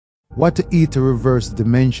what to eat to reverse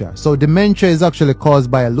dementia. So dementia is actually caused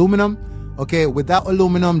by aluminum. Okay, without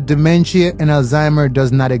aluminum, dementia and Alzheimer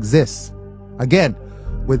does not exist. Again,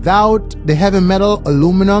 without the heavy metal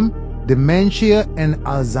aluminum, dementia and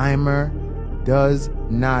Alzheimer does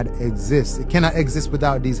not exist. It cannot exist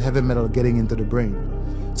without these heavy metals getting into the brain.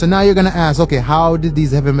 So now you're gonna ask, okay, how did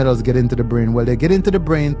these heavy metals get into the brain? Well, they get into the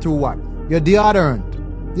brain through what? Your deodorant.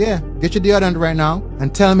 Yeah, get your deodorant right now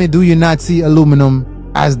and tell me, do you not see aluminum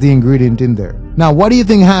as the ingredient in there? Now, what do you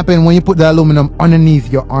think happened when you put the aluminum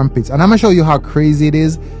underneath your armpits? And I'm gonna show you how crazy it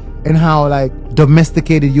is and how like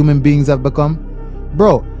domesticated human beings have become.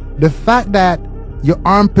 Bro, the fact that your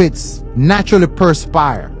armpits naturally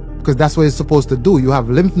perspire, because that's what it's supposed to do. You have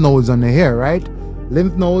lymph nodes on the hair, right?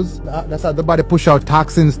 Lymph nodes, that's how the body push out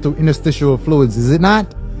toxins to interstitial fluids, is it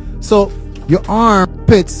not? So your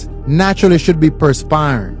armpits naturally should be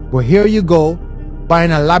perspiring. But here you go,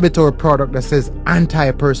 buying a laboratory product that says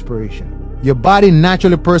anti-perspiration. Your body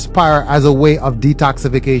naturally perspires as a way of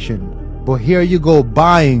detoxification. But here you go,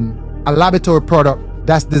 buying a laboratory product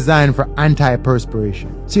that's designed for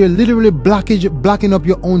anti-perspiration. So you're literally blocking up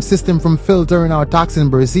your own system from filtering out toxin,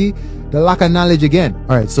 bro. See the lack of knowledge again.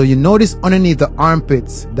 All right, so you notice underneath the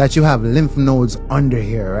armpits that you have lymph nodes under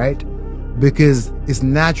here, right? Because it's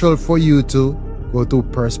natural for you to go through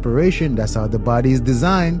perspiration. That's how the body is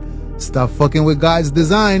designed. Stop fucking with God's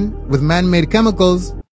design with man-made chemicals.